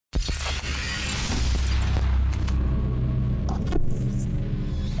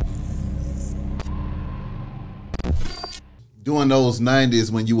during those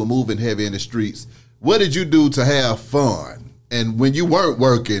 90s when you were moving heavy in the streets, what did you do to have fun? And when you weren't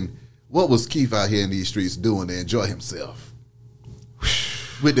working, what was Keith out here in these streets doing to enjoy himself?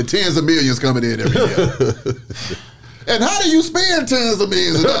 With the tens of millions coming in every year. And how do you spend tens of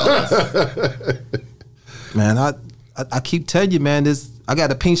millions of dollars? Man, I keep telling you, man, I got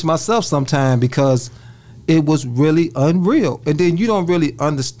to pinch myself sometime because it was really unreal. And then you don't really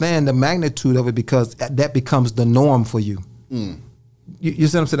understand the magnitude of it because that becomes the norm for you. Mm. You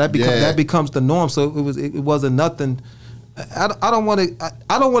see what I'm saying? That becomes the norm. So it wasn't nothing. I don't want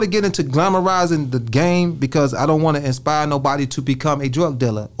to get into glamorizing the game because I don't want to inspire nobody to become a drug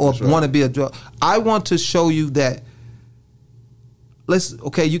dealer or want to be a drug. I want to show you that.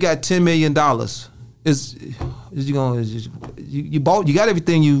 You got $10 million. You got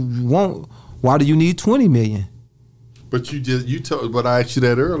everything you want. Why do you need 20 million? But but I asked you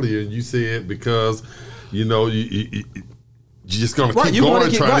that earlier, and you said because you're just gonna keep going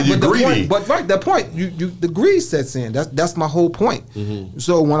and trying to get greedy. The point, the greed sets in. That's my whole point. Mm-hmm.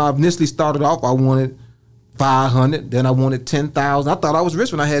 So when I initially started off, I wanted 500, then I wanted 10,000. I thought I was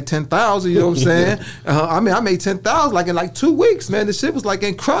rich when I had 10,000. You know what I'm saying? I made 10,000 in 2 weeks, man. The shit was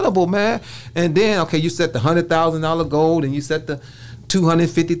incredible, man. And then you set the $100,000 goal, and you set the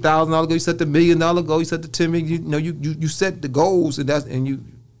 $250,000 goal. You set the $1 million goal. You set the $10 million. You set the goals, and you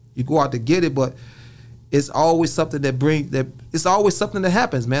go out to get it. But it's always something it's always something that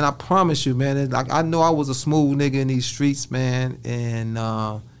happens, man. I promise you, man. I know I was a smooth nigga in these streets, man, and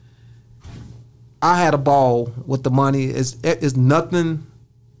I had a ball with the money. It's nothing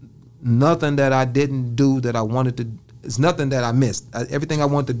that I didn't do that I wanted to. It's nothing that I missed. Everything I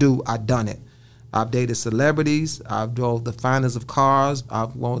wanted to do, I done it. I've dated celebrities. I've drove the finest of cars.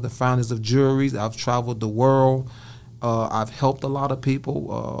 I've worn the finest of jewelries. I've traveled the world. I've helped a lot of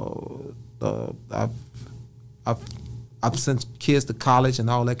people. I've sent kids to college and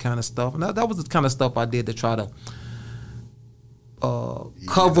all that kind of stuff. And that was the kind of stuff I did to try to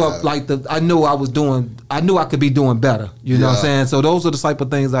cover up I knew I could be doing better. You know what I'm saying? So those are the type of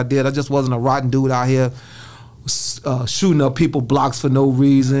things I did. I just wasn't a rotten dude out here shooting up people blocks for no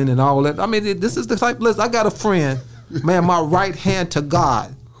reason and all that. I mean, this is the type of list. I got a friend, man, my right hand to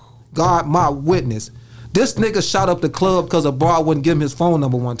God, my witness. This nigga shot up the club because a broad wouldn't give him his phone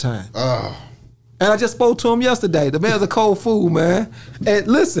number one time. And I just spoke to him yesterday. The man's a cold fool, man. And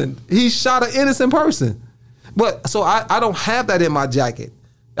listen, he shot an innocent person. But so I don't have that in my jacket.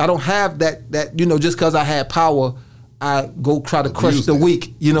 I don't have that just because I had power, I go try to crush the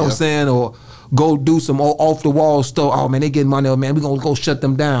weak, you know what I'm saying? Or go do some off the wall stuff. Oh man, they getting money, man, we're gonna go shut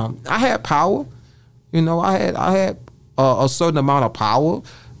them down. I had power. I had a certain amount of power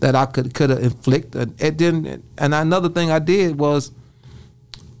that I could have inflicted. And another thing I did was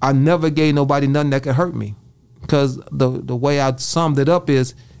I never gave nobody nothing that could hurt me. Because the way I summed it up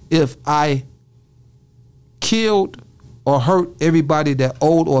is if I killed or hurt everybody that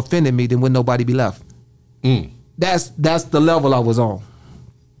owed or offended me, then would nobody be left. That's the level I was on.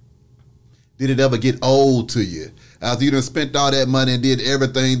 Did it ever get old to you? After you done spent all that money and did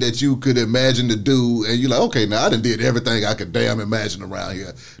everything that you could imagine to do, and you're like, okay, now I done did everything I could damn imagine around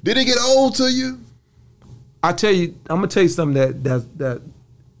here. Did it get old to you? I'm gonna tell you something that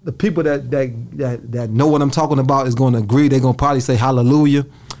the people that know what I'm talking about is gonna agree. They're gonna probably say hallelujah.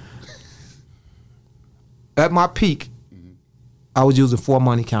 At my peak, I was using 4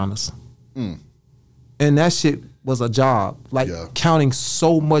 money counters. And that shit was a job. Counting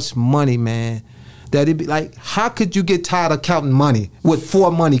so much money, man, that it'd be like, how could you get tired of counting money with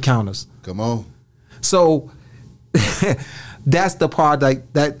 4 money counters? Come on. So that's the part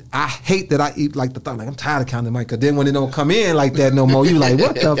that I hate that I eat the thought. I'm tired of counting money, because then when it don't come in like that no more, you like,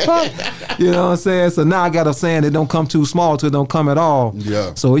 what the fuck? You know what I'm saying? So now I got a saying, it don't come too small till it don't come at all.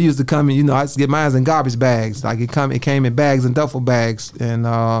 Yeah. So it used to come in, I used to get mine in garbage bags. It came in bags and duffel bags. And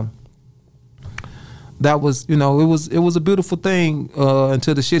that was, it was a beautiful thing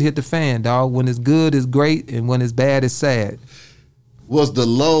until the shit hit the fan, dog. When it's good, it's great, and when it's bad, it's sad. Was the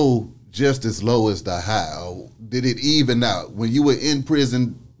low just as low as the high? Or did it even out? When you were in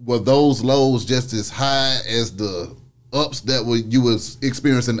prison, were those lows just as high as the ups that you was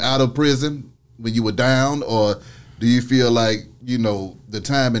experiencing out of prison when you were down? Or do you feel like, the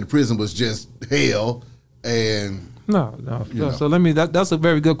time in prison was just hell and... No. So that's a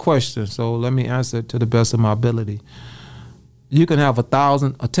very good question. So let me answer it to the best of my ability. You can have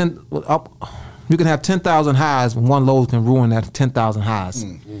 10,000 highs, when one low can ruin that 10,000 highs.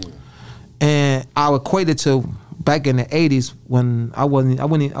 And I equate it to back in the 80s when I wasn't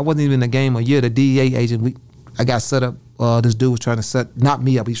even in the game a year. The DEA agent, I got set up. This dude was trying to set, not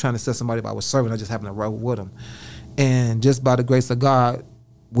me up, he was trying to set somebody up I was serving. I just happened to roll with him. And just by the grace of God,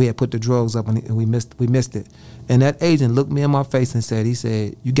 we had put the drugs up and we missed it. And that agent looked me in my face and said, he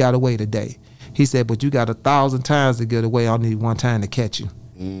said, you got away today. He said, but you got 1,000 times to get away. I need one time to catch you.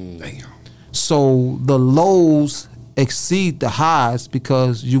 Damn. So the lows exceed the highs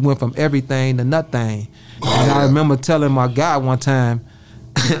because you went from everything to nothing. And I remember telling my guy one time,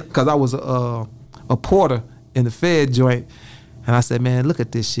 because I was a porter in the Fed joint, and I said, man, look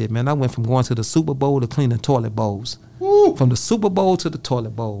at this shit, man. I went from going to the Super Bowl to cleaning toilet bowls. Woo. From the Super Bowl to the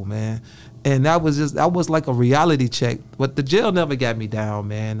toilet bowl, man. And that was like a reality check. But the jail never got me down,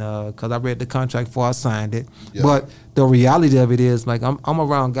 man, because I read the contract before I signed it. Yeah. But the reality of it is, like, I'm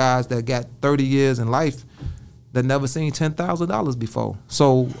around guys that got 30 years in life that never seen $10,000 before.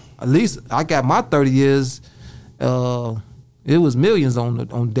 So at least I got my 30 years. It was millions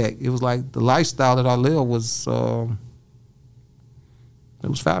on deck. It was like the lifestyle that I lived was it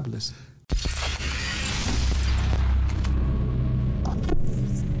was fabulous.